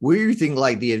that. What do you think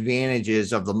like the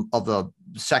advantages of the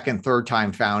second, third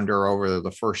time founder over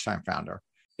the first time founder?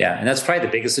 Yeah. And that's probably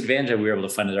the biggest advantage that we were able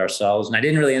to fund it ourselves. And I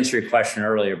didn't really answer your question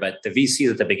earlier, but the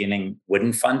VCs at the beginning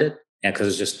wouldn't fund it. Because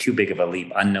it's just too big of a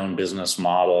leap, unknown business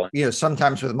model.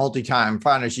 Sometimes with multi-time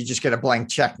founders, you just get a blank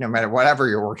check no matter whatever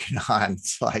you're working on.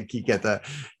 It's like you get the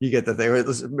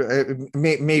thing.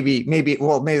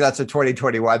 Maybe that's a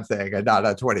 2021 thing and not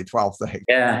a 2012 thing.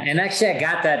 Yeah, and actually I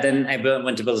got that. Then I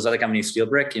went to build this other company,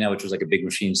 SteelBrick, which was like a big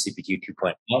machine, CPQ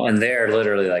 2.0, and they're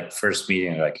literally like first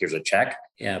meeting, like here's a check.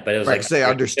 Yeah, but it was like they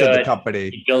understood the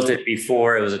company. We built it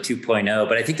before it was a 2.0,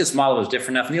 but I think this model was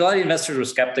different enough, and a lot of the investors were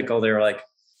skeptical. They were like,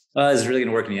 is it really going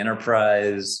to work in the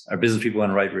enterprise? Are business people going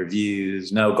to write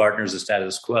reviews? No, Gartner's the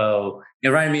status quo. It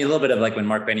reminded me a little bit of like when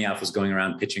Mark Benioff was going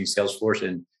around pitching Salesforce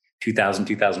in 2000,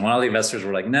 2001. All the investors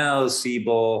were like, no,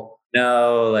 Siebel,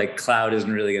 no, like cloud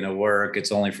isn't really going to work.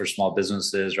 It's only for small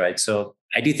businesses, right? So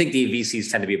I do think the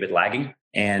VCs tend to be a bit lagging.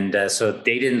 And so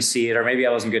they didn't see it, or maybe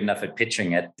I wasn't good enough at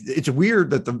pitching it. It's weird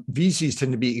that the VCs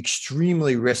tend to be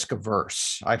extremely risk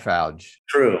averse, I found.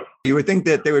 True. You would think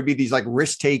that they would be these like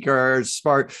risk takers,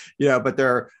 smart, but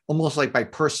they're almost like by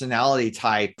personality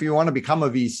type. If you want to become a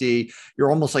VC, you're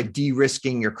almost like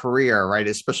de-risking your career, right?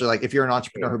 Especially like if you're an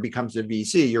entrepreneur who becomes a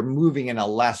VC, you're moving in a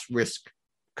less risk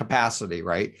capacity,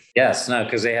 right? Yes, no,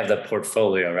 because they have the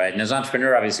portfolio, right? And as an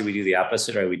entrepreneur, obviously we do the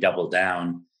opposite, right? We double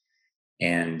down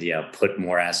and put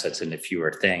more assets into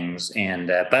fewer things. And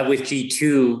but with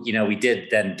G2, we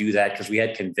did then do that because we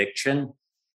had conviction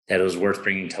that it was worth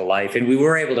bringing to life. And we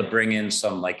were able to bring in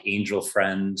some like angel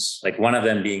friends, like one of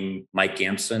them being Mike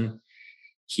Gamson.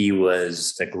 He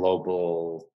was the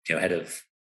global head of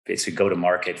basically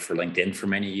go-to-market for LinkedIn for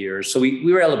many years. So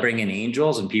we were able to bring in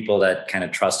angels and people that kind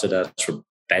of trusted us for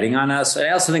betting on us. I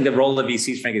also think the role of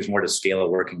VCs, frankly, is more to scale a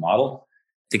working model.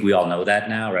 I think we all know that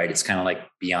now, right? It's kind of like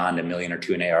beyond $1 million or $2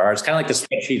 million in ARR. It's kind of like the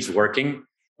spreadsheet's working.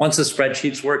 Once the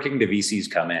spreadsheet's working, the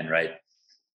VCs come in, right?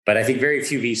 But I think very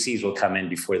few VCs will come in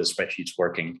before the spreadsheet's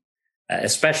working,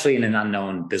 especially in an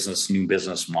unknown new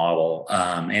business model.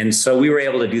 And so we were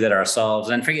able to do that ourselves.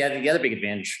 And for the other big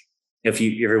advantage, if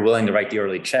you're willing to write the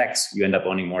early checks, you end up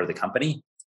owning more of the company,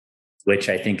 which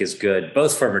I think is good,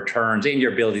 both for returns and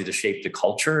your ability to shape the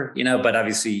culture, but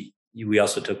obviously we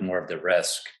also took more of the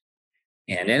risk.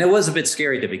 And it was a bit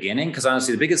scary at the beginning because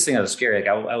honestly, the biggest thing that was scary, like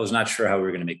I was not sure how we were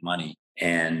going to make money.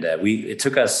 And it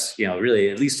took us,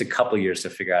 really at least a couple of years to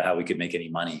figure out how we could make any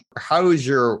money. How is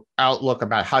your outlook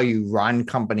about how you run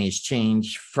companies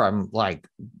change from like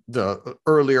the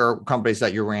earlier companies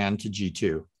that you ran to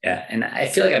G2? Yeah. And I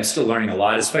feel like I'm still learning a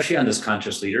lot, especially on this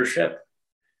conscious leadership.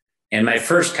 And my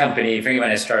first company, frankly,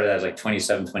 when I started, I was like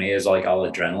 27, 28, is like all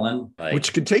adrenaline.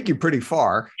 Which could take you pretty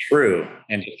far. True.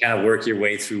 And you kind of work your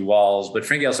way through walls. But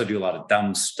frankly, I also do a lot of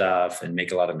dumb stuff and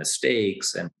make a lot of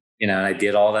mistakes. And, and I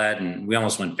did all that. And we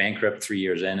almost went bankrupt 3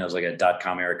 years in. It was like a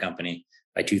 .com era company.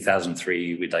 By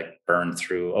 2003, we'd like burned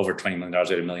through over $20 million. We had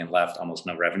 $1 million left, almost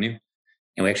no revenue.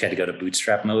 And we actually had to go to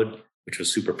bootstrap mode, which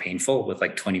was super painful with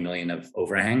like 20 million of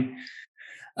overhang.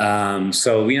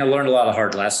 So we learned a lot of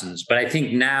hard lessons, but I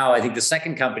think the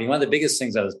second company, one of the biggest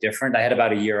things that was different, I had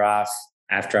about a year off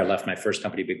after I left my first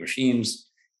company, Big Machines,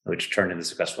 which turned into a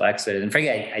successful exit. And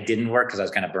frankly, I didn't work because I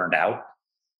was kind of burned out.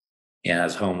 I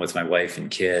was home with my wife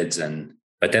and kids.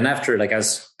 But then after I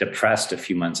was depressed a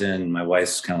few months in, my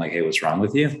wife's kind of like, hey, what's wrong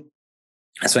with you?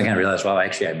 That's when I kind of realized, wow,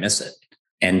 actually I miss it.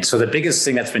 And so the biggest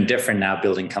thing that's been different now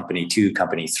building company 2,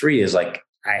 company 3 is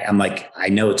I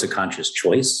know it's a conscious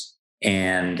choice.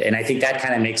 And I think that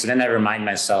kind of makes it. And I remind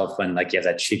myself when you have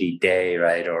that shitty day,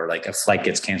 right? Or like a flight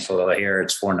gets canceled over here,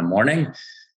 it's 4 a.m.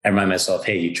 I remind myself,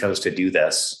 hey, you chose to do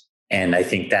this. And I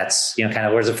think that's, kind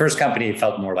of, whereas the first company, it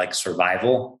felt more like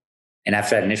survival. And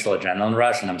after that initial adrenaline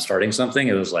rush and I'm starting something,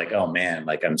 it was like, oh man,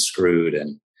 I'm screwed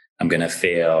and I'm going to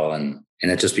fail. And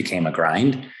it just became a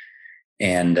grind.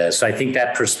 And so I think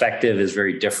that perspective is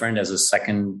very different as a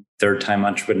second, third time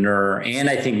entrepreneur. And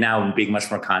I think now I'm being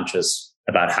much more conscious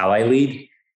about how I lead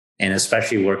And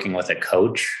especially working with a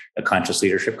coach, a conscious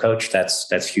leadership coach,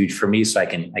 that's huge for me. So I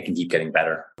can keep getting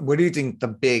better. What do you think the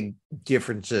big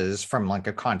differences from like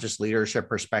a conscious leadership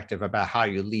perspective about how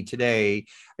you lead today?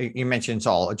 You mentioned it's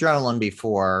all adrenaline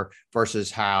before versus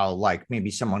how like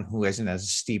maybe someone who isn't as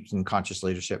steeped in conscious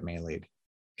leadership may lead.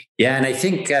 Yeah. And I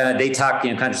think they talk,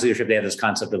 conscious leadership, they have this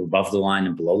concept of above the line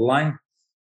and below the line.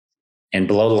 And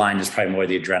below the line is probably more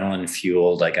the adrenaline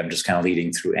fueled, like I'm just kind of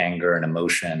leading through anger and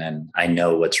emotion and I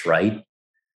know what's right.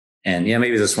 And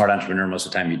maybe as a smart entrepreneur, most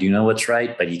of the time you do know what's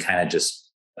right, but you kind of just,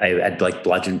 I'd like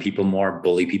bludgeon people more,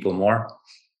 bully people more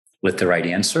with the right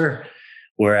answer.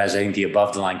 Whereas I think the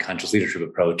above the line conscious leadership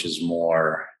approach is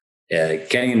more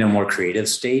getting into a more creative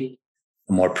state,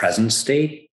 a more present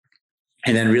state,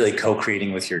 and then really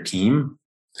co-creating with your team.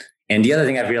 And the other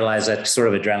thing I've realized that sort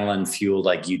of adrenaline fueled,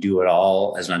 like you do it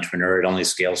all as an entrepreneur, it only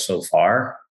scales so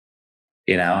far,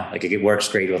 like it works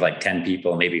great with like 10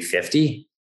 people, maybe 50,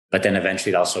 but then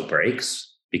eventually it also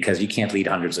breaks because you can't lead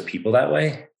hundreds of people that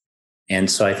way.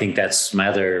 And so I think that's my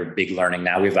other big learning.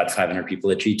 Now we have about 500 people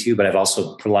at G2, but I've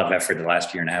also put a lot of effort in the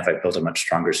last year and a half. I've built a much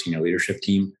stronger senior leadership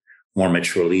team, more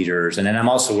mature leaders. And then I'm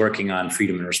also working on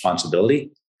freedom and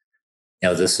responsibility.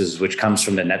 Which comes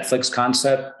from the Netflix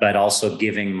concept, but also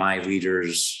giving my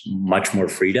leaders much more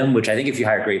freedom, which I think if you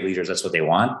hire great leaders, that's what they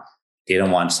want. They don't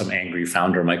want some angry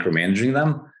founder micromanaging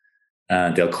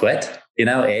them. They'll quit,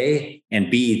 A,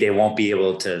 and B, they won't be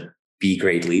able to be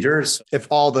great leaders. If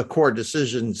all the core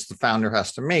decisions the founder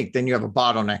has to make, then you have a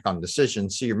bottleneck on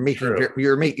decisions. So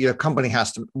your company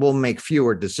will make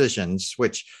fewer decisions,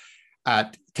 which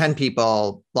at 10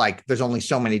 people, like there's only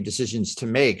so many decisions to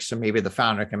make. So maybe the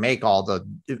founder can make all the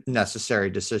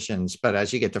necessary decisions. But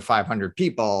as you get to 500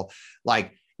 people,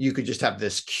 like you could just have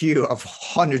this queue of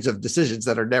hundreds of decisions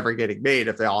that are never getting made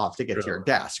if they all have to get to your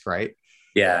desk, right?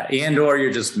 Yeah. And or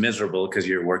you're just miserable because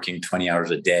you're working 20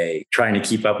 hours a day trying to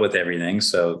keep up with everything.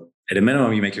 So at a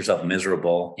minimum, you make yourself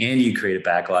miserable and you create a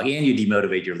backlog and you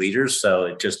demotivate your leaders. So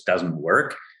it just doesn't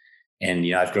work. And,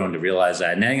 I've grown to realize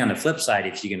that. And then on the flip side,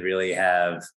 if you can really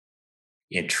have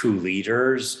true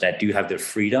leaders that do have the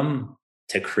freedom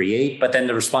to create, but then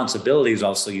the responsibility is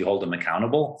also you hold them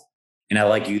accountable. And I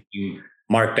like you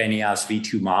Mark Benioff's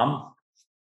V2 Mom,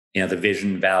 the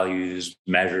vision, values,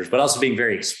 measures, but also being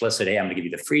very explicit. Hey, I'm going to give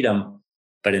you the freedom,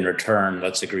 but in return,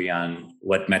 let's agree on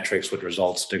what metrics, what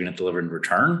results they're going to deliver in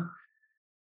return.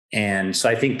 And so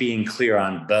I think being clear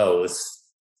on both.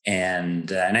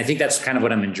 And I think that's kind of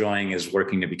what I'm enjoying is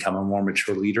working to become a more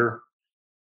mature leader.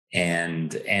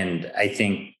 And I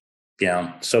think,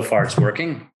 so far it's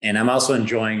working. And I'm also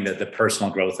enjoying the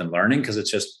personal growth and learning because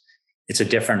it's a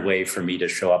different way for me to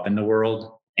show up in the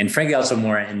world. And frankly, also a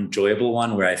more enjoyable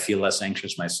one where I feel less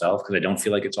anxious myself because I don't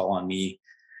feel like it's all on me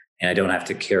and I don't have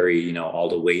to carry, all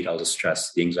the weight, all the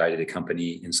stress, the anxiety of the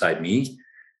company inside me,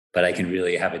 but I can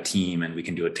really have a team and we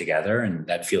can do it together. And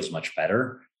that feels much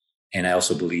better. And I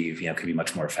also believe, can be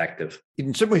much more effective.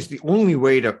 In some ways, the only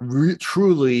way to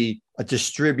truly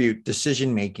distribute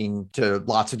decision-making to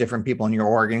lots of different people in your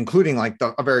org, including like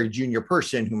a very junior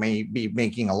person who may be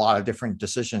making a lot of different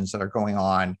decisions that are going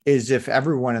on, is if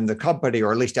everyone in the company,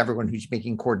 or at least everyone who's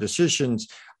making core decisions,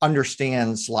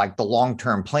 understands like the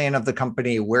long-term plan of the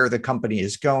company, where the company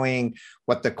is going,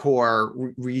 what the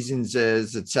core reasons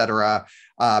is, et cetera.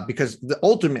 Because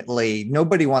ultimately,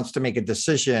 nobody wants to make a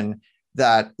decision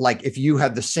that like if you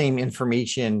had the same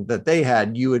information that they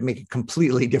had, you would make a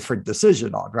completely different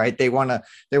decision on, right? They want to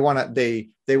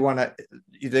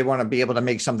be able to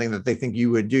make something that they think you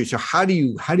would do. So how do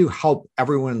you help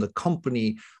everyone in the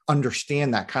company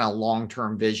understand that kind of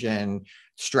long-term vision,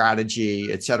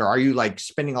 strategy, et cetera? Are you like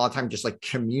spending a lot of time just like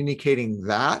communicating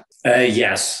that?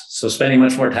 Yes. So spending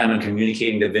much more time on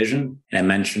communicating the vision. And I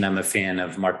mentioned I'm a fan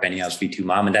of Mark Benioff's V2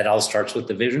 Mom, and that all starts with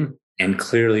the vision. And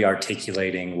clearly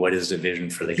articulating what is the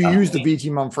vision for the company. Do you use the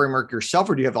V2 Mom framework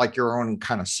yourself, or do you have like your own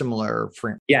kind of similar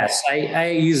framework? Yes, I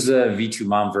use the V2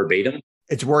 Mom verbatim.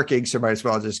 It's working, so might as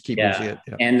well just keep using it.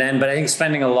 Yeah. And then, but I think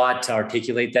spending a lot to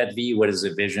articulate that V, what is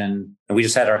the vision? And we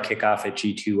just had our kickoff at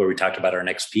G2 where we talked about our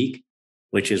next peak,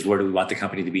 which is where do we want the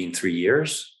company to be in 3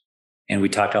 years? And we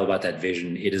talked all about that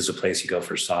vision. It is a place you go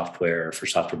for software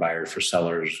buyers, for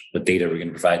sellers, what data we're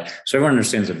going to provide. So everyone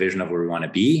understands the vision of where we want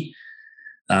to be.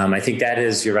 I think that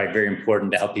is, you're right, very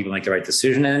important to help people make the right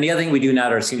decision. And the other thing we do now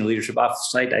at our senior leadership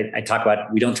office site, I talk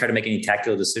about, we don't try to make any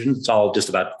tactical decisions. It's all just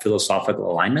about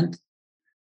philosophical alignment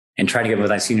and try to get with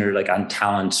my senior, like on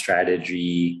talent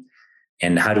strategy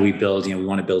and how do we build, we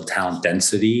want to build talent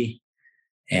density.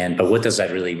 But what does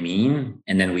that really mean?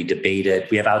 And then we debate it.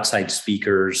 We have outside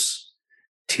speakers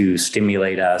to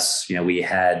stimulate us. We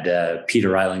had Peter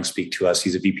Reiling speak to us.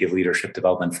 He's a VP of Leadership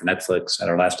Development for Netflix at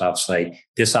our last offsite.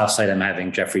 This offsite, I'm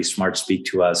having Jeffrey Smart speak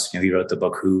to us. He wrote the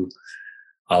book Who,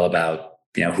 all about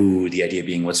who, the idea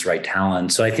being what's the right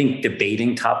talent. So I think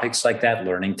debating topics like that,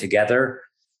 learning together,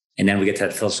 and then we get to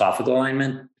that philosophical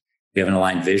alignment. We have an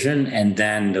aligned vision, and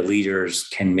then the leaders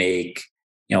can make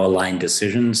aligned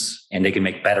decisions, and they can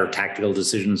make better tactical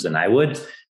decisions than I would.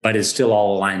 But it still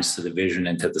all aligns to the vision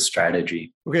and to the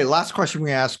strategy. Okay, last question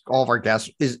we ask all of our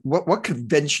guests is what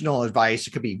conventional advice,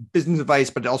 it could be business advice,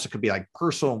 but it also could be like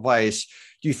personal advice,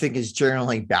 do you think is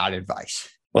generally bad advice?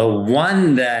 Well,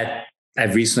 one that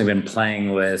I've recently been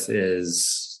playing with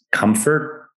is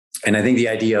comfort. And I think the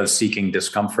idea of seeking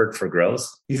discomfort for growth.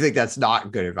 You think that's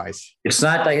not good advice? It's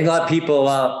not. Like a lot of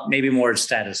people, maybe more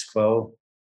status quo.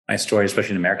 My story,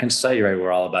 especially in American society, right?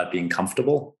 We're all about being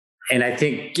comfortable. And I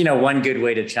think, one good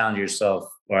way to challenge yourself,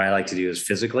 or I like to do, is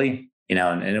physically,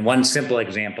 and one simple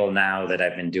example now that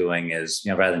I've been doing is,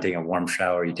 rather than taking a warm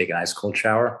shower, you take an ice cold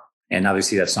shower. And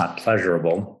obviously that's not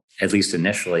pleasurable, at least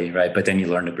initially, right? But then you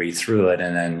learn to breathe through it.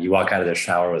 And then you walk out of the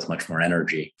shower with much more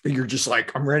energy. You're just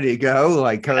like, I'm ready to go,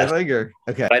 like kind of thing, or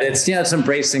okay. But it's, it's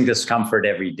embracing discomfort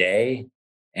every day.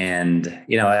 And,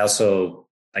 I also,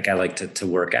 I like to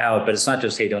work out, but it's not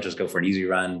just, hey, don't just go for an easy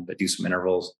run, but do some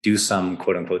intervals, do some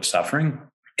quote unquote suffering.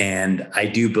 And I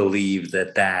do believe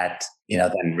that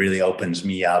then really opens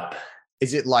me up.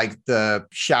 Is it like the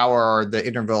shower or the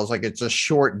intervals, like it's a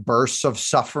short burst of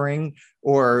suffering,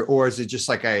 or is it just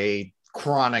like a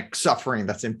chronic suffering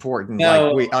that's important,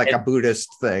 no, like a Buddhist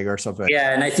thing or something?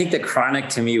 Yeah. And I think the chronic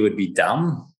to me would be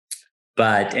dumb,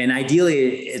 and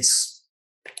ideally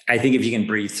I think if you can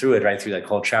breathe through it, right through that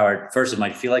cold shower, first it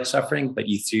might feel like suffering, but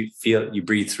you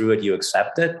breathe through it, you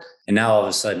accept it. And now all of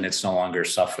a sudden it's no longer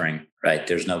suffering, right?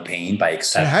 There's no pain by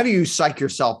accepting. How do you psych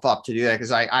yourself up to do that?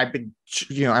 Because I've been,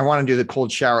 I want to do the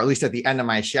cold shower, at least at the end of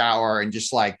my shower, and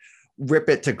just like rip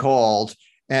it to cold.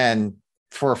 And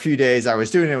for a few days I was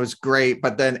doing it, it was great.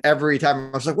 But then every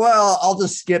time I was like, well, I'll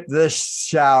just skip this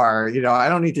shower. I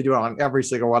don't need to do it on every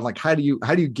single one. Like, how do you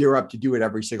gear up to do it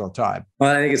every single time?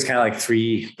 Well, I think it's kind of like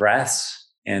 3 breaths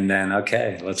and then,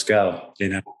 okay, let's go,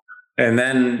 and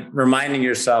then reminding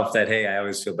yourself that, hey, I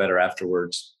always feel better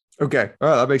afterwards. Okay. All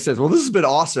right, that makes sense. Well, this has been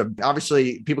awesome.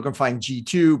 Obviously, people can find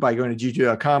G2 by going to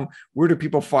g2.com. Where do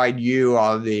people find you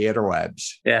on the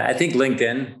interwebs? Yeah, I think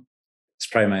LinkedIn. It's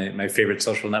probably my favorite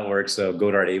social network. So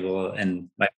Godard Abel, and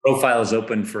my profile is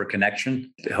open for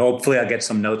connection. Hopefully I'll get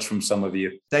some notes from some of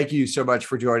you. Thank you so much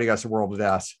for joining us at World of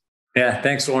DaaS. Yeah.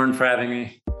 Thanks, Oren, for having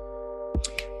me.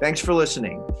 Thanks for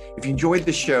listening. If you enjoyed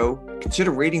the show,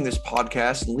 consider rating this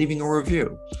podcast and leaving a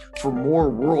review. For more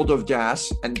World of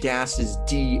DaaS, and DaaS is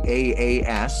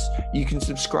DAAS, you can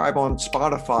subscribe on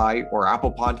Spotify or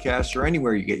Apple Podcasts or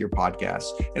anywhere you get your podcasts.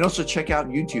 And also check out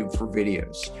YouTube for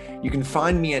videos. You can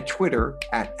find me at Twitter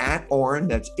at Oren,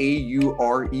 that's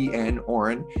AUREN,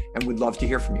 Oren, and we'd love to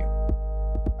hear from you.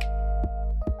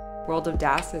 World of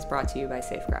DaaS is brought to you by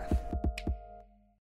Safegraph.